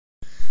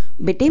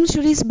Bedtime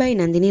stories by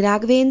Nandini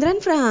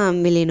Raghavendran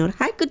from Millenor.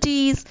 Hi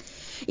cuties!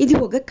 ఇది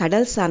ఒక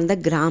కడల్ సార్ந்த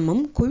గ్రామం.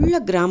 కుళ్ళ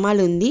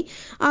గ్రామాలు ఉంది.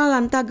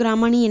 అంతా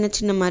గ్రామాన్ని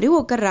ఎనచిన మరి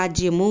ఒక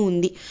రాజ్యము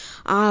ఉంది.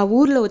 ఆ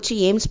ఊర్లో వచ్చి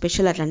ఏం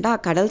స్పెషల్ అట్లంటే ఆ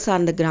కడల్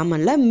సార్ந்த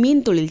గ్రామంలో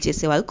మీన్ తొழில்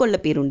చేసేవాళ్ళు కొల్ల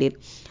పేరు ఉండేరు.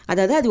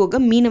 அதாவது அது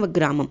ఒక மீனவ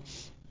கிராமம்.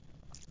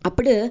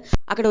 அப்படி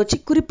அக்கட வச்சு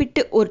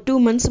குறிப்பிட்டு ஒரு 2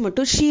 months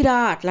மட்டும் ஷீரா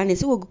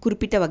అట్లానేసి ఒక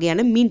குறிப்பிட்ட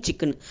வகையான மீன்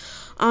చికెన్.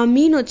 ఆ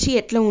మీన్ వచ్చి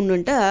ఎట్లా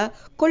ఉండుంట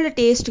కొల్ల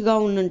టేస్ట్గా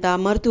ఉండుంట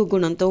మరుతువు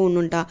గుణంతో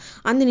ఉండుంట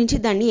అందు నుంచి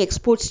దాన్ని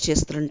ఎక్స్పోర్ట్స్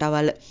చేస్తుంట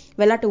వాళ్ళు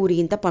వెలాట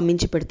ఊరిగింత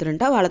పంపించి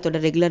పెడుతుంట వాళ్ళతో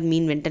రెగ్యులర్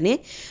మీన్ వెంటనే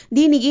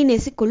దీనికి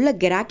నేసి కొల్ల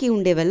గిరాకీ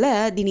ఉండే వల్ల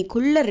దీని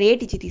కొల్ల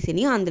రేట్ ఇచ్చి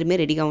తీసేని అందరమే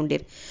రెడీగా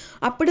ఉండేరు.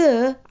 అప్పుడు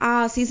ఆ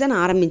సీజన్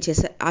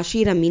ఆరంభించేసారు, ఆ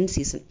sheera mean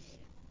season.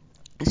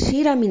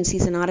 Sheera mean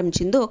season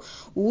ఆరంభించిందో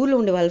ఊర్లో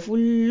ఉండే వాళ్ళు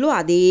ఫుల్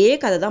అదే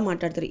కథదా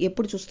మాట్లాడతారు.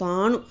 ఎప్పుడు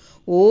చూస్తాను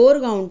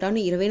ఓరుగా ఉంటాను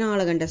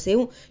 24 గంటల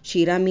సేపు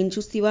షీరా మీన్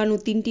చూస్తివా,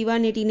 నువ్వు తింటివా,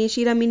 నేటినే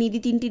షీరా మీన్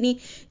ఇది తింటిని,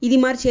 ఇది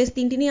మరి చేసి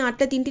తింటిని,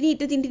 అట్లా తింటిని,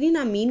 ఇట్లా తింటిని,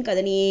 నా మీన్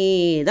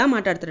కదనేదా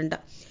మాట్లాడతారంట.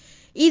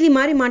 ఇది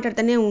మరి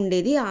మాట్లాడుతూనే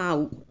ఉండేది. ఆ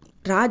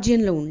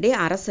రాజ్యంలో ఉండే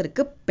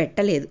అరసరికి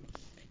పెట్టలేదు.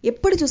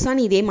 ఎప్పుడు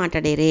చూసాను ఇదే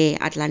మాట్లాడేరే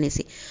అట్లా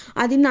అనేసి.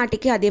 అది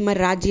నాటికి అదే మరి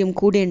రాజ్యం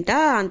కూడేంట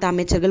అంత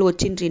அமைச்சர்கள்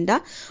వచ్చిండ్రింట.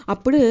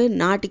 అప్పుడు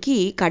నాటికి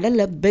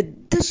కడల్లో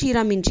పెద్ద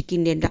షీరా మీన్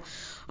చిక్కిండేంట.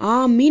 ఆ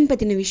మీన్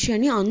పట్టిన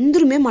విషయాన్ని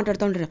అందరమే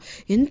మాట్లాడుతూ ఉంటారు.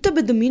 ఎంత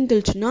పెద్ద మీన్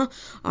తెలుసునా,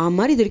 ఆ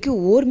మరి ఇద్దరికి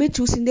ఓర్మే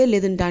చూసిందే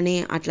లేదంటానే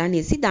అట్లా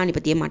అనేసి దాని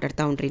పத்தி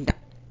మాట్లాడుతూ ఉంటారింట.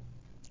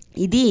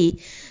 ఇది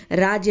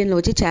రాజ్యంలో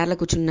వచ్చి చేరల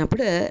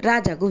కూర్చున్నప్పుడు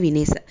రాజాకు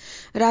వినేస.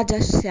 రాజా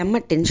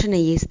సెమ్మ టెన్షన్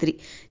అయ్యేస్త్రీ.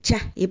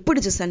 ఎప్పుడు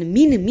చూస్తాను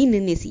మీన్ మీన్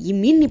అనేసి ఈ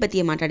మీన్ని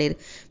పத்தி మాట్లాడారు,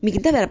 మీకు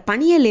ఇంత వేరే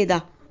పనియే లేదా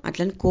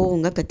అట్లని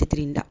కోవంగా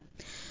కత్తిత్రిండా.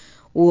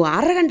 ఓ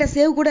అరగంట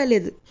సేవ్ కూడా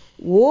లేదు,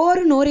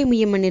 ఓరు నోరే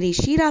ముయ్యమన్నారు. ఈ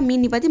షీరా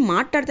మీన్ని పத்தி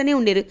మాట్లాడుతూనే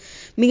ఉండేరు,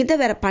 మిగతా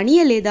వేరే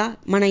పనియే లేదా,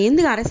 మన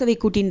ఎందుకు అరసవై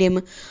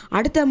కూటిండేము,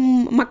 அடுத்த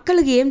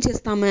మక్కలకి ఏం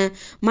చేస్తాము,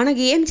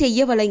 మనకి ఏం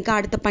చెయ్యవల ఇంకా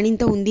அடுத்த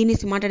పనింత ఉంది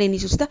అనేసి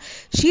మాట్లాడేని చూస్తా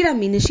షీరా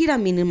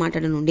మీన్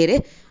మాట్లాడని ఉండేరే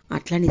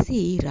అట్లనేసి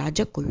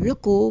రాజా కొల్ల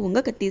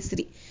కోవంగా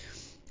కత్తేసిరి.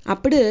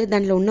 అప్పుడు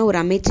దాంట్లో ఉన్న ఒక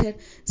அமைச்சர்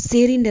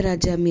சரிண்ட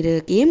రాజా మీరు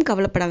ఏం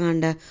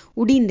కవలపడగాండ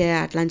ఉడిండ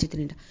అట్లా అని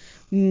చెప్తుండ.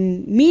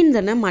 మీన్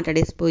దాన్ని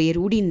మాట్లాడేసిపోయారు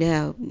ఉడిండ.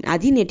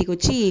 అది నెటికి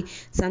వచ్చి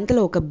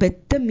సంతలో ఒక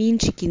పెద్ద మీన్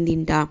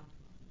చిక్కిందింట.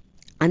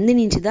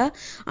 అందునించిదా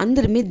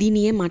అందరమే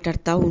దీనియే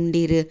మాట్లాడుతూ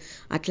ఉండేరు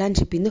అట్లా అని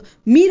చెప్పిందో.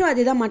 మీరు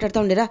అదేదా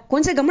మాట్లాడుతూ ఉండేరా,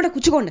 కొంచెం గమ్మడ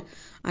కూర్చుకోండి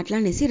అట్లా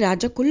అనేసి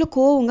రాజా కొల్ల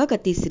కోవంగా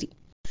కత్తేసిరి.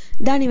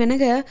 దాని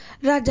వెనక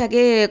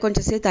రాజాకే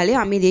కొంచెం సేతాలి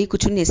ఆ మీద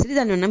కూర్చునేసి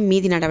దాని వెన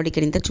మీది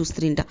నడవడికనింత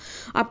చూస్తురింట.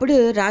 అప్పుడు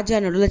రాజా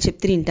నడులో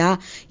చెప్తురింట,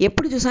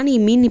 ఎప్పుడు చూసాను ఈ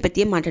మీన్ని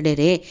పత్తి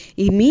మాట్లాడారే,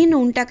 ఈ మీన్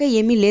ఉంటాక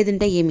ఏమీ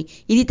లేదంటే ఏమి,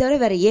 ఇది తవిர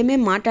వేరే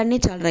ఏమేం మాట్లాడినే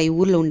చాలరా ఈ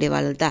ఊర్లో ఉండే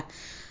వాళ్ళంతా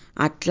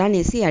అట్లా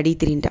అనేసి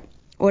అడిగితిరింట.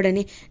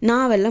 ఉడనే నా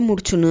వల్ల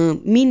ముడుచును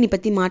మీన్ని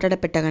పత్తి మాట్లాడ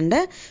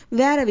పెట్టకుండా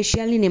వేరే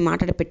విషయాల్ని నేను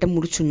మాట్లాడ పెట్ట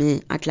ముడుచును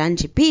అట్లా అని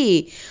చెప్పి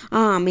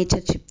ఆ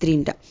அமைச்சர்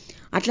చెప్తురింట.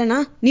 అట్లనా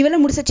నీ వల్ల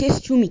ముడిస చేసి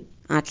చూమి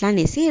అట్లా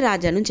అనేసి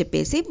రాజాను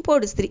చెప్పేసి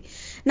పోడుస్త్రీ.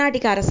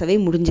 నాటికి అరసవై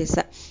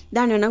ముడించేస్తా.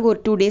 దాని వెనక ఒక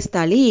 2 days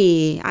తాళి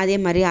అదే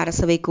మరి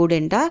అరసవై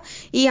కూడంట.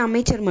 ఈ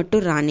அமைச்சர்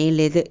மட்டும் రానే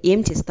లేదు. ఏం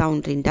చేస్తూ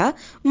ఉంట్రింట,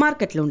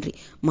 మార్కెట్లో ఉండ్రి.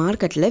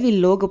 మార్కెట్లో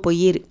వీళ్ళు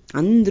లోగపోయేరు.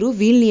 అందరూ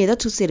వీళ్ళని ఏదో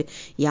చూసారు.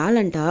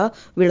 యాలంట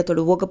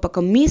వీళ్ళతోడు ఒక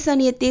పక్క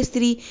మీసాని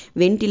ఎత్తేస్తిరి,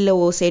 వెంటిల్లో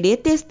ఓ సైడ్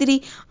ఎత్తేస్తిరి,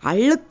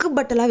 అళ్ళుకు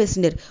బట్టలా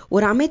వేసిండారు.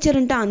 ఒక அமைச்சர்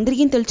అంటే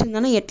అందరికీ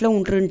తెలిసిందన ఎట్లా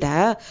ఉంటుంట,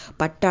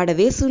 పట్టాడ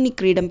వేసుని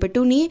క్రీడం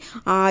పెట్టుని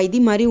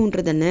ఇది మరీ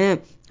ఉంటుందన్న.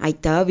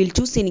 అయితే వీళ్ళు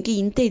చూసేనికి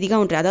ఇంత ఇదిగా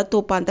ఉంటారు, అదా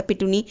తోప అంతా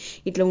పెట్టుని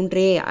ఇట్లా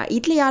ఉంట్రే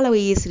ఇట్లా యాల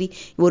వేసిరి,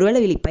 ఒకవేళ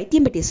వీళ్ళకి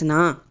పైత్యం పెట్టేసినా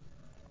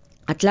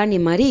అట్లానే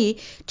మరి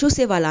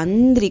చూసే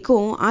వాళ్ళందరికీ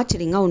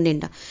ఆశ్చర్యంగా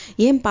ఉండేంట.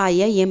 ఏం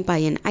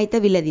పాయని అయితే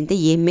వీళ్ళదింత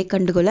ఏమే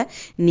కండుగోల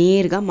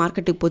నేరుగా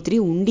మార్కెట్కి పోతురి.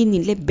 ఉండింది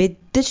ఇంట్లో పెద్ద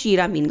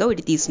షీరా మీన్గా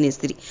ఒకటి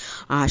తీసుకునేసిరి.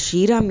 ఆ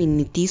షీరా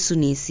మీన్ని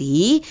తీసుకునేసి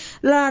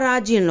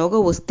రాజ్యంలోగా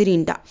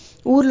వస్తురింట.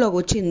 ఊర్లోకి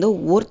వచ్చిందో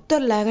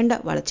ఒర్తలు లేకుండా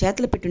వాళ్ళ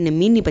చేతులు పెట్టున్న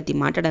మీన్ని పత్తి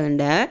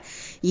మాట్లాడకుండా,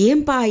 ఏం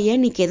పాయ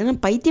నీకు ఏదైనా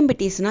పైత్యం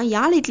పెట్టేసినా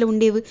యాల ఇట్లా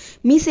ఉండేవి,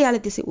 మీసేయాల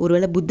తీసి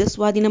ఒకవేళ బుద్ధ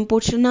స్వాధీనం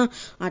పోచున్నా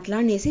అట్లా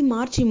అనేసి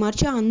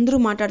మార్చి అందరూ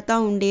మాట్లాడుతూ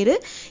ఉండేరు.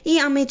 ఈ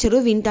அமைச்சరు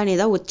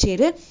వింటానేదా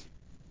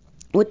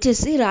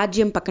వచ్చేసి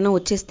రాజ్యం పక్కన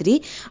వచ్చేస్త్రీ.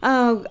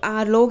 ఆ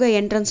లోగా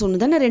ఎంట్రన్స్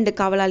ఉన్నదన్న 2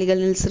 కావలాలిగా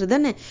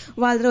నిలిసిరుదన్న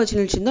వాళ్ళ దగ్గర వచ్చి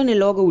నిలిచిందో నేను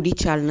లోగా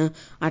ఉడిచాలను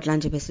అట్లా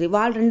అని చెప్పేసి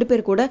వాళ్ళు 2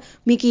 పేరు కూడా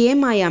మీకు ఏం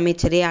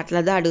அமைச்சరే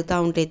అట్లాదా అడుగుతూ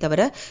ఉంటే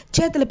తవర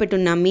చేతులు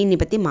పెట్టున్న మీన్ని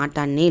పత్తి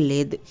మాట్లాడనే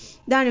లేదు.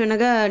 దాని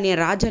వెనక నేను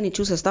రాజాని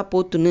చూసేస్తా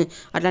పోతును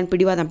అట్లా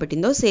పిడివాదం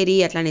పెట్టిందో సరి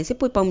అట్లా అనేసి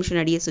పోయి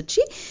పర్మిషన్ అడిగేసి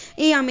వచ్చి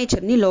ఈ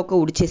அமைச்சర్ని లోగా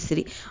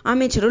ఉడిచేసిరి.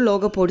 அமைச்சరు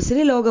లోగా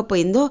పొడిసిరి. లోగా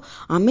పోయిందో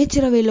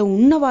அமைச்சர் వేలో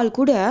ఉన్న వాళ్ళు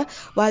కూడా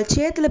వాళ్ళ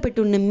చేతులు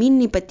పెట్టున్న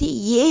మీన్ని పత్తి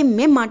ఏమే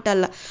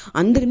మాట్లాడాల.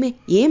 అందరమే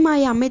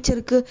ఏమాయ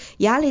அமைச்சருக்கு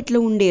యాల ఇట్లా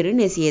ఉండేరు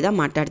నేసి ఏదా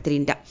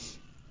మాట్లాడుతురింట.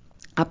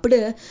 అప్పుడు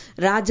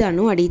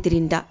రాజాను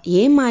అడిగితిరింట,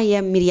 ఏమాయ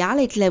మీరు యాల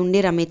ఇట్లా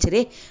ఉండేరు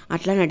அமைச்சరే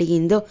అట్లా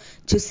అడిగిందో.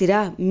 చూసిరా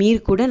మీరు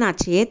కూడా నా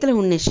చేతిలో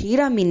ఉన్న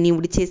షీరా మీన్ని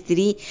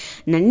ఉడిచేసిరి,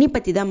 నన్ని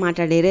పற்றி தான்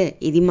మాట్లాడారు.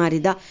 ఇది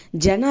మారిదా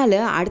జనాలు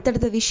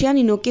அடுத்தடுத்த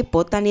விஷయాన్ని నొక్కి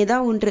పోతానేదా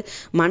ఉండ్రు.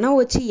 మనం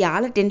వచ్చి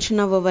యాల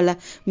టెన్షన్ అవ్వవల,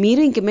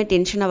 మీరు ఇంకేమే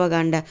టెన్షన్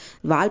అవ్వగాండ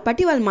వాళ్ళ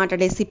పట్టి వాళ్ళు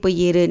మాట్లాడేసి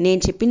పోయారు.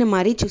 నేను చెప్పిన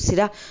మరి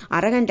చూసిరా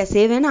అరగంట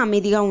సేవైనా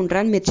అమీదిగా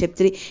ఉండరా అని మీరు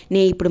చెప్తారు.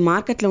 నేను ఇప్పుడు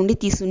మార్కెట్లో ఉండి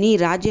తీసుకుని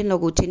రాజ్యంలో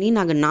కూర్చొని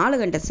నాకు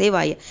 4 గంట సేవ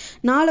అయ్యా.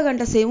 4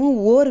 గంట సేవ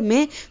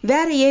ఓరుమే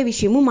వేற ఏ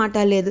విషయము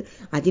మాట్లాడలేదు.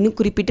 అదిను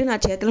குறிப்பிட்டு నా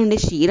చేతిలో ఉండే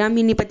షీరా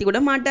మీన్ని పற்றி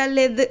కూడా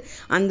మాట్లాడలేదు.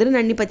 అందరూ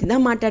నన్ను పற்றி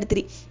தான்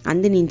మాట్లాడుతారు.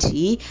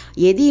 అందునుంచి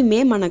ఎదిమే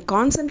మన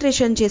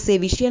కాన్సన్ట్రేషన్ చేసే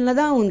విషయంలో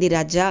దా ఉంది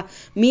రాజా.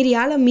 మీరు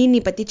యాల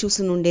మీన్ని పற்றி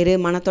చూసునుండేరు,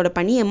 మనతోడ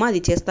పని ఏమో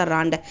అది చేస్తారు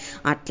రాండ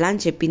అట్లా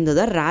అని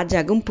చెప్పిందో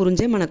రాజాగం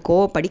పురింజే మన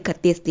కోవపడి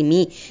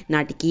కత్తేస్తిమి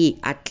నాటికి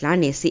అట్లా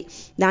అనేసి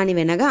దాని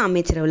వెనక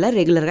అమ్మేచ్చరవుల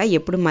రెగ్యులర్గా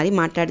ఎప్పుడు మరి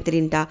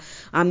మాట్లాడుతురింట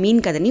ఆ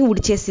మీన్ కథని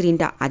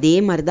ఉడిచేసిరింట. అదే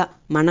మరిదా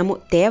మనము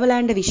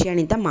తేవలాండ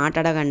విషయాన్నింత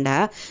మాట్లాడగండా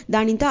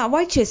దానింత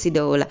అవాయిడ్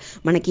చేసిడోల.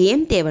 మనకి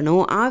ఏం తేవనో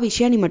ఆ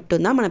విషయాన్ని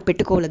మట్టుందా మనం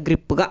పెట్టుకోవాలి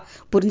గ్రిప్పుగా.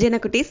 పురింజేన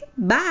కుటీస్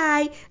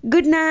బాయ్,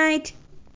 గుడ్ నైట్.